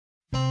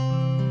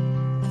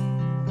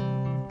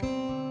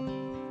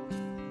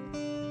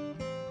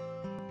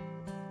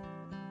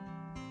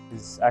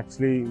was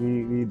actually,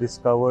 we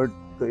discovered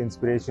the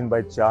inspiration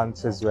by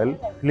chance as well.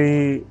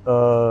 We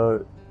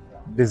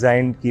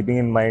designed keeping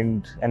in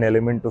mind an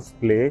element of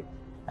play,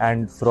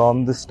 and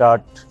from the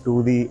start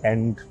to the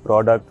end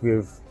product,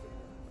 we've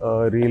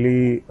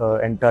really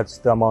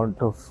enhanced the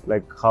amount of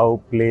like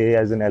how play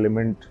as an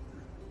element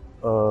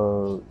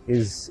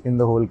is in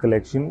the whole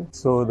collection.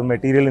 So the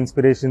material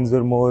inspirations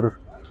were more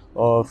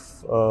of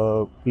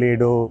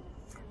Play-Doh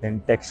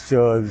and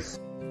textures.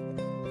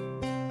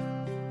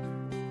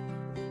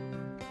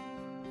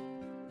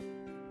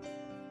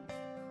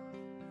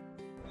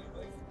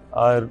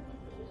 Our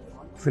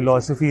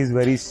philosophy is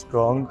very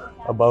strong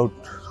about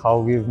how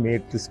we've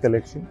made this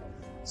collection.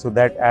 So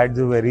that adds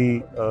a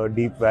very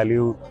deep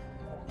value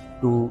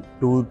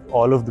to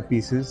all of the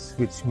pieces,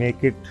 which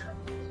make it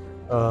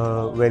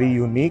very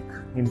unique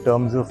in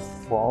terms of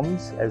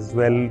forms as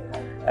well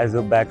as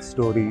a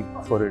backstory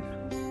for it.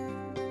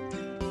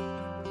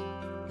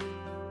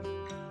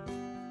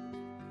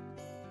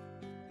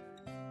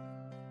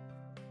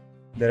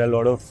 There are a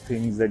lot of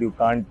things that you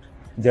can't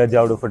judge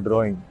out of a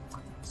drawing.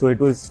 So it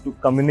was to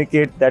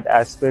communicate that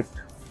aspect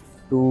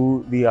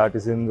to the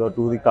artisans or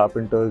to the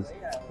carpenters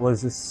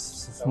was a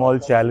small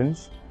challenge,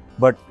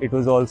 but it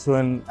was also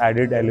an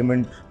added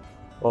element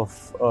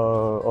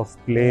of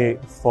play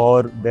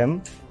for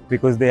them,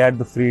 because they had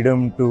the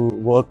freedom to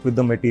work with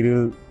the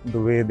material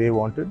the way they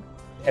wanted.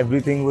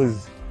 Everything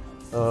was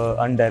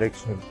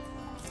undirectional,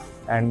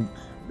 and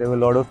there were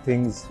a lot of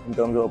things in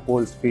terms of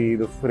upholstery,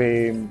 the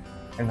frame,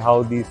 and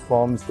how these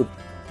forms could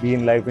be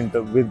in life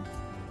with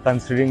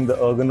considering the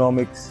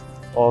ergonomics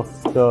of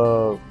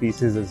the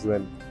pieces as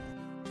well.